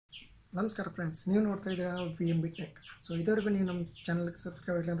ನಮಸ್ಕಾರ ಫ್ರೆಂಡ್ಸ್, ನೀವು ನೋಡ್ತಾ ಇದ್ದೀರಾ VmB Tech. ಸೊ ಇದುವರೆಗೂ ನೀವು ನಮ್ಮ ಚಾನಲ್ಗೆ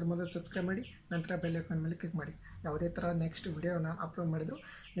ಸಬ್ಸ್ಕ್ರೈಬ್ ಆಗಿಲ್ಲ ಅಂದರೆ ಮೊದಲು ಸಬ್ಸ್ಕ್ರೈಬ್ ಮಾಡಿ, ನಂತರ ಬೆಲ್ ಐಕಾನ್ ಮೇಲೆ ಕ್ಲಿಕ್ ಮಾಡಿ. ಯಾವುದೇ ಥರ ನೆಕ್ಸ್ಟ್ ವಿಡಿಯೋ ನಾನು ಅಪ್ಲೋಡ್ ಮಾಡಿದ್ರು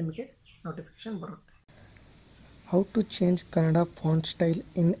ನಿಮಗೆ ನೋಟಿಫಿಕೇಷನ್ ಬರುತ್ತೆ. How to change Kannada font style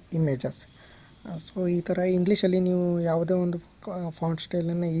in images. So ಈ ಥರ ಇಂಗ್ಲೀಷಲ್ಲಿ ನೀವು ಯಾವುದೇ ಒಂದು ಫಾಂಟ್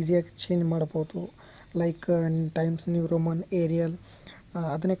ಸ್ಟೈಲನ್ನು ಈಸಿಯಾಗಿ ಚೇಂಜ್ ಮಾಡ್ಬೋದು. Like times new Roman, aerial.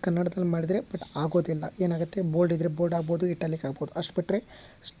 ಅದನ್ನೇ ಕನ್ನಡದಲ್ಲಿ ಮಾಡಿದರೆ ಬಟ್ ಆಗೋದಿಲ್ಲ. ಏನಾಗುತ್ತೆ, ಬೋಲ್ಡ್ ಇದ್ದರೆ ಬೋಲ್ಡ್ ಆಗ್ಬೋದು, ಇಟಾಲಿಕ್ ಆಗ್ಬೋದು. ಅಷ್ಟು ಬಿಟ್ಟರೆ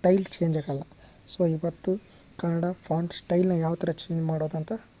ಸ್ಟೈಲ್ ಚೇಂಜ್ ಆಗೋಲ್ಲ. ಸೊ ಇವತ್ತು ಕನ್ನಡ ಫಾಂಟ್ ಸ್ಟೈಲ್ನ ಯಾವ ಥರ ಚೇಂಜ್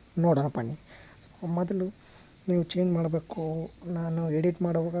ಮಾಡೋದಂತ ನೋಡೋಣ ಬನ್ನಿ. ಸೊ ಮೊದಲು ನೀವು ಚೇಂಜ್ ಮಾಡಬೇಕು. ನಾನು ಎಡಿಟ್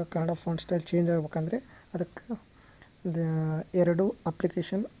ಮಾಡುವಾಗ ಕನ್ನಡ ಫಾಂಟ್ ಸ್ಟೈಲ್ ಚೇಂಜ್ ಆಗಬೇಕಂದ್ರೆ ಅದಕ್ಕೆ ಎರಡು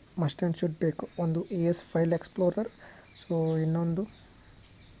ಅಪ್ಲಿಕೇಶನ್ ಮಸ್ಟ್ ಆ್ಯಂಡ್ ಶುಡ್ ಬೇಕು. ಒಂದು ES ಫೈಲ್ ಎಕ್ಸ್ಪ್ಲೋರರ್, ಸೊ ಇನ್ನೊಂದು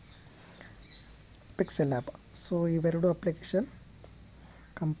ಪಿಕ್ಸೆಲ್ ಆ್ಯಪ್. ಸೊ ಇವೆರಡು ಅಪ್ಲಿಕೇಶನ್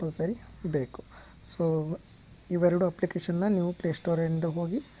ಕಂಪಲ್ಸರಿ ಬೇಕು. ಸೊ ಇವೆರಡು ಅಪ್ಲಿಕೇಶನ್ನ ನೀವು ಪ್ಲೇಸ್ಟೋರಿಂದ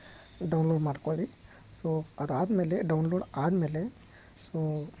ಹೋಗಿ ಡೌನ್ಲೋಡ್ ಮಾಡ್ಕೊಳ್ಳಿ. ಸೊ ಅದಾದಮೇಲೆ ಡೌನ್ಲೋಡ್ ಆದಮೇಲೆ ಸೊ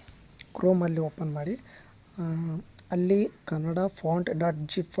ಕ್ರೋಮಲ್ಲಿ ಓಪನ್ ಮಾಡಿ, ಅಲ್ಲಿ ಕನ್ನಡ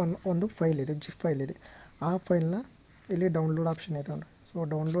font.zip ಅನ್ನೋ ಒಂದು ಫೈಲ್ ಇದೆ, ಜಿಪ್ ಫೈಲ್ ಇದೆ. ಆ ಫೈಲ್ನ ಇಲ್ಲಿ ಡೌನ್ಲೋಡ್ ಆಪ್ಷನ್ ಇದೆ ನೋಡಿ. ಸೊ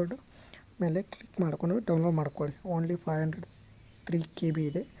ಡೌನ್ಲೋಡ್ ಮೇಲೆ ಕ್ಲಿಕ್ ಮಾಡಿಕೊಂಡು ಡೌನ್ಲೋಡ್ ಮಾಡ್ಕೊಳ್ಳಿ. ಓನ್ಲಿ 503 KB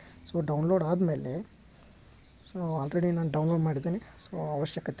ಇದೆ. ಸೊ ಡೌನ್ಲೋಡ್ ಆದಮೇಲೆ ಸೊ ಆಲ್ರೆಡಿ ನಾನು ಡೌನ್ಲೋಡ್ ಮಾಡಿದ್ದೀನಿ, ಸೊ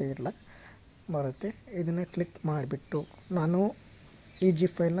ಅವಶ್ಯಕತೆ ಇಲ್ಲ, ಬರುತ್ತೆ. ಇದನ್ನು ಕ್ಲಿಕ್ ಮಾಡಿಬಿಟ್ಟು ನಾನು ಈ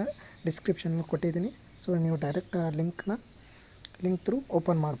ಜಿಪ್ ಫೈಲ್ನ ಡಿಸ್ಕ್ರಿಪ್ಷನಲ್ಲಿ ಕೊಟ್ಟಿದ್ದೀನಿ. ಸೊ ನೀವು ಡೈರೆಕ್ಟ್ ಆ ಲಿಂಕ್ ಥ್ರೂ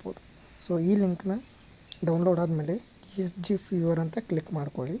ಓಪನ್ ಮಾಡ್ಬೋದು. ಸೊ ಈ ಲಿಂಕ್ನ ಡೌನ್ಲೋಡ್ ಆದಮೇಲೆ ಜಿಪ್ ವ್ಯೂವರ್ ಅಂತ ಕ್ಲಿಕ್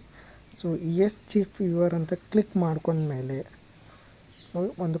ಮಾಡ್ಕೊಳ್ಳಿ. ಸೊ ಜಿಪ್ ವ್ಯೂವರ್ ಅಂತ ಕ್ಲಿಕ್ ಮಾಡ್ಕೊಂಡ್ಮೇಲೆ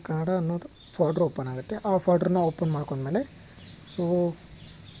ಒಂದು ಕನ್ನಡ ಅನ್ನೋದು ಫೋಲ್ಡ್ರ್ ಓಪನ್ ಆಗುತ್ತೆ. ಆ ಫೋಲ್ಡ್ರನ್ನ ಓಪನ್ ಮಾಡ್ಕೊಂಡ್ಮೇಲೆ ಸೊ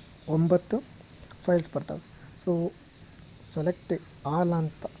 9 ಫೈಲ್ಸ್ ಬರ್ತವೆ. ಸೊ ಸೆಲೆಕ್ಟ್ ಆಲ್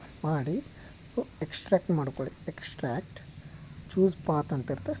ಅಂತ ಮಾಡಿ ಸೊ ಎಕ್ಸ್ಟ್ರಾಕ್ಟ್ ಮಾಡ್ಕೊಳ್ಳಿ. ಎಕ್ಸ್ಟ್ರಾಕ್ಟ್ ಚೂಸ್ ಪಾತ್ ಅಂತ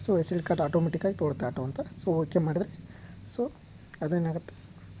ಇರುತ್ತೆ. ಸೊ ಎಸಿಡ್ ಕಾರ್ಡ್ ಆಟೋಮೆಟಿಕ್ಕಾಗಿ ತೊಗೊಳುತ್ತೆ ಆಟೋ ಅಂತ. ಸೊ ಓಕೆ ಮಾಡಿದ್ರೆ ಸೊ ಅದೇನಾಗುತ್ತೆ,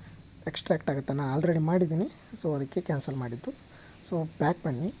 ಎಕ್ಸ್ಟ್ರಾಕ್ಟ್ ಆಗುತ್ತೆ. ನಾನು ಆಲ್ರೆಡಿ ಮಾಡಿದ್ದೀನಿ, ಸೊ ಅದಕ್ಕೆ ಕ್ಯಾನ್ಸಲ್ ಮಾಡಿದ್ದು. ಸೊ ಬ್ಯಾಕ್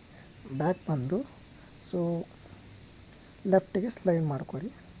ಬಂದು ಸೊ ಲೆಫ್ಟಿಗೆ ಸ್ಲೈಡ್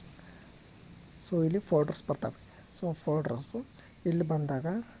ಮಾಡ್ಕೊಳ್ಳಿ. ಸೊ ಇಲ್ಲಿ ಫೋಲ್ಡರ್ಸ್ ಬರ್ತವೆ. ಸೊ ಫೋಲ್ಡರ್ಸು ಇಲ್ಲಿ ಬಂದಾಗ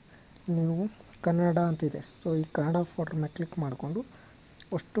ನೀವು ಕನ್ನಡ ಅಂತಿದೆ. ಸೊ ಈ ಕನ್ನಡ ಫೋಲ್ಡರ್ ಮೇಲೆ ಕ್ಲಿಕ್ ಮಾಡಿಕೊಂಡು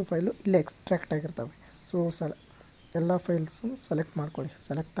ಅಷ್ಟು ಫೈಲು ಇಲ್ಲಿ ಎಕ್ಸ್ಟ್ರಾಕ್ಟ್ ಆಗಿರ್ತವೆ. ಸೊ ಎಲ್ಲ ಫೈಲ್ಸು ಸೆಲೆಕ್ಟ್ ಮಾಡ್ಕೊಳ್ಳಿ.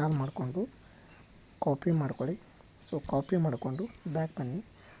 ಸೆಲೆಕ್ಟ್ ಆಲ್ ಮಾಡಿಕೊಂಡು ಕಾಪಿ ಮಾಡ್ಕೊಳ್ಳಿ. ಸೊ ಕಾಪಿ ಮಾಡಿಕೊಂಡು ಬ್ಯಾಕ್ ಬನ್ನಿ.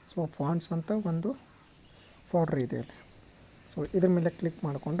 ಸೊ ಫಾಂಟ್ಸ್ ಅಂತ ಒಂದು ಫೋಲ್ಡರ್ ಇದೆ ಇಲ್ಲಿ. ಸೊ ಇದ್ರ ಮೇಲೆ ಕ್ಲಿಕ್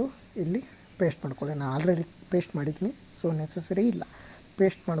ಮಾಡಿಕೊಂಡು ಇಲ್ಲಿ ಪೇಸ್ಟ್ ಮಾಡ್ಕೊಳ್ಳಿ. ನಾನು ಆಲ್ರೆಡಿ ಪೇಸ್ಟ್ ಮಾಡಿದ್ದೀನಿ, ಸೊ ನೆಸಸರಿ ಇಲ್ಲ.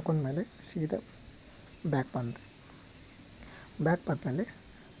 ಪೇಸ್ಟ್ ಮಾಡ್ಕೊಂಡ್ಮೇಲೆ ಸೀದಾ ಬ್ಯಾಕ್ ಬಂದಮೇಲೆ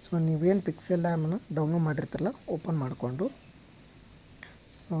ಸೊ ನೀವೇನು ಪಿಕ್ಸೆಲ್ ಆ್ಯಪನ್ನು ಡೌನ್ಲೋಡ್ ಮಾಡಿರ್ತೀರಲ್ಲ ಓಪನ್ ಮಾಡಿಕೊಂಡು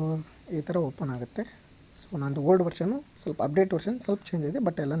ಸೊ ಈ ಥರ ಓಪನ್ ಆಗುತ್ತೆ. ಸೊ ನಂದು ಓಲ್ಡ್ ವರ್ಷನು ಸ್ವಲ್ಪ ಅಪ್ಡೇಟ್ ವರ್ಷನ್ ಸ್ವಲ್ಪ ಚೇಂಜ್ ಇದೆ,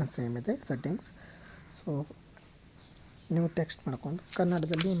 ಬಟ್ ಎಲ್ಲ ನನ್ನ ಸೇಮ್ ಇದೆ ಸೆಟ್ಟಿಂಗ್ಸ್. ಸೊ ನೀವು ಟೆಕ್ಸ್ಟ್ ಮಾಡ್ಕೊಂಡು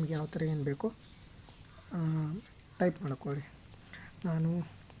ಕನ್ನಡದಲ್ಲಿ ನಿಮಗೆ ಯಾವ ಥರ ಏನು ಬೇಕೋ ಟೈಪ್ ಮಾಡ್ಕೊಳ್ಳಿ. ನಾನು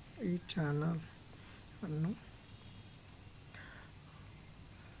ಈ ಚಾನಲನ್ನು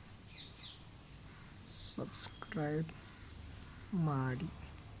ಸಬ್ಸ್ಕ್ರೈಬ್ ಮಾಡಿ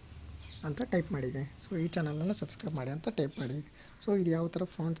ಅಂತ ಟೈಪ್ ಮಾಡಿದೆ. ಸೊ ಈ ಚಾನಲನ್ನು ಸಬ್ಸ್ಕ್ರೈಬ್ ಮಾಡಿ ಅಂತ ಟೈಪ್ ಮಾಡಿದೆ. ಸೊ ಇದು ಯಾವ ಥರ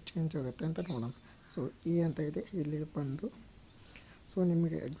ಫಾಂಟ್ ಚೇಂಜ್ ಆಗುತ್ತೆ ಅಂತ ನೋಡೋಣ. ಸೊ ಅಂತ ಇದೆ, ಇಲ್ಲಿ ಬಂದು ಸೊ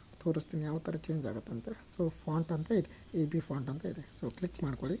ನಿಮಗೆ ತೋರಿಸ್ತೀನಿ ಯಾವ ಥರ ಚೇಂಜ್ ಆಗುತ್ತೆ ಅಂತ. ಸೊ ಫಾಂಟ್ ಅಂತ ಇದೆ, EB ಫಾಂಟ್ ಅಂತ ಇದೆ. ಸೊ ಕ್ಲಿಕ್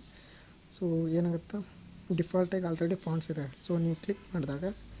ಮಾಡ್ಕೊಳ್ಳಿ. ಸೊ ಏನಾಗುತ್ತೆ, ಡಿಫಾಲ್ಟಾಗಿ ಆಲ್ರೆಡಿ ಫಾಂಟ್ಸ್ ಇದೆ. ಸೊ ನೀವು ಕ್ಲಿಕ್ ಮಾಡಿದಾಗ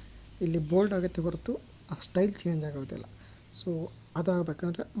ಇಲ್ಲಿ ಬೋಲ್ಡ್ ಆಗುತ್ತೆ ಹೊರತು ಆ ಸ್ಟೈಲ್ ಚೇಂಜ್ ಆಗೋದಿಲ್ಲ. ಸೊ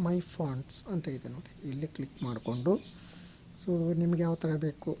ಅದಾಗಬೇಕಂದ್ರೆ ಮೈ ಫಾಂಟ್ಸ್ ಅಂತ ಇದೆ ನೋಡಿ, ಇಲ್ಲಿ ಕ್ಲಿಕ್ ಮಾಡಿಕೊಂಡು ಸೊ ನಿಮ್ಗೆ ಯಾವ ಥರ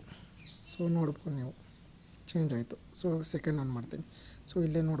ಬೇಕು ಸೊ ನೋಡ್ಬೋದು ನೀವು. ಚೇಂಜ್ ಆಯಿತು. ಸೊ ಸೆಕೆಂಡ್ ಆನ್ ಮಾಡ್ತೀನಿ. ಸೊ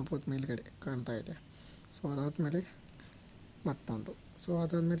ಇಲ್ಲೇ ನೋಡ್ಬೋದು ಮೇಲ್ಗಡೆ ಕಾಣ್ತಾ ಇದೆ. ಸೊ ಅದಾದಮೇಲೆ ಮತ್ತೊಂದು. ಸೊ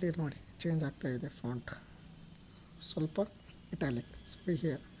ಅದಾದಮೇಲೆ ಇದು ನೋಡಿ ಚೇಂಜ್ ಆಗ್ತಾಯಿದೆ ಫಾಂಟ್, ಸ್ವಲ್ಪ ಇಟಾಲಿಕ್. ಸೊ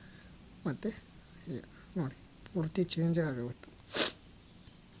ಹಿಯರ್ ಮತ್ತು ಹಿಯರ್ ನೋಡಿ ಪೂರ್ತಿ ಚೇಂಜ್ ಆಗೋಗುತ್ತೆ.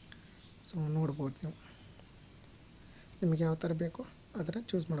 ಸೊ ನೋಡ್ಬೋದು ನೀವು, ನಿಮಗೆ ಯಾವ ಥರ ಬೇಕೋ ಅದರ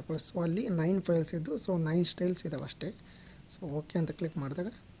ಚೂಸ್ ಮಾಡ್ಕೊಳ್ಳಿ. ಸೊ ಅಲ್ಲಿ 9 ಫೈಲ್ಸ್ ಇದ್ದು, ಸೊ 9 ಸ್ಟೈಲ್ಸ್ ಇದ್ದಾವೆ ಅಷ್ಟೇ. ಸೊ ಓಕೆ ಅಂತ ಕ್ಲಿಕ್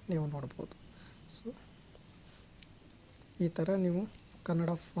ಮಾಡಿದಾಗ ನೀವು ನೋಡ್ಬೋದು. ಸೊ ಈ ಥರ ನೀವು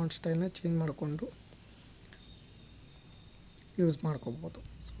ಕನ್ನಡ ಫಾಂಟ್ ಸ್ಟೈಲ್ನ ಚೇಂಜ್ ಮಾಡಿಕೊಂಡು ಯೂಸ್ ಮಾಡ್ಕೋಬೋದು.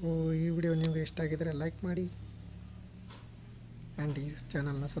 ಸೊ ಈ ವಿಡಿಯೋ ನಿಮಗೆ ಇಷ್ಟ ಆಗಿದ್ದರೆ ಲೈಕ್ ಮಾಡಿ ಆ್ಯಂಡ್ ಈ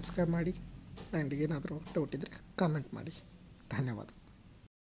ಚಾನಲ್ನ ಸಬ್ಸ್ಕ್ರೈಬ್ ಮಾಡಿ ಆ್ಯಂಡ್ ಏನಾದರೂ ಡೌಟ್ ಇದ್ದರೆ ಕಾಮೆಂಟ್ ಮಾಡಿ. ಧನ್ಯವಾದ.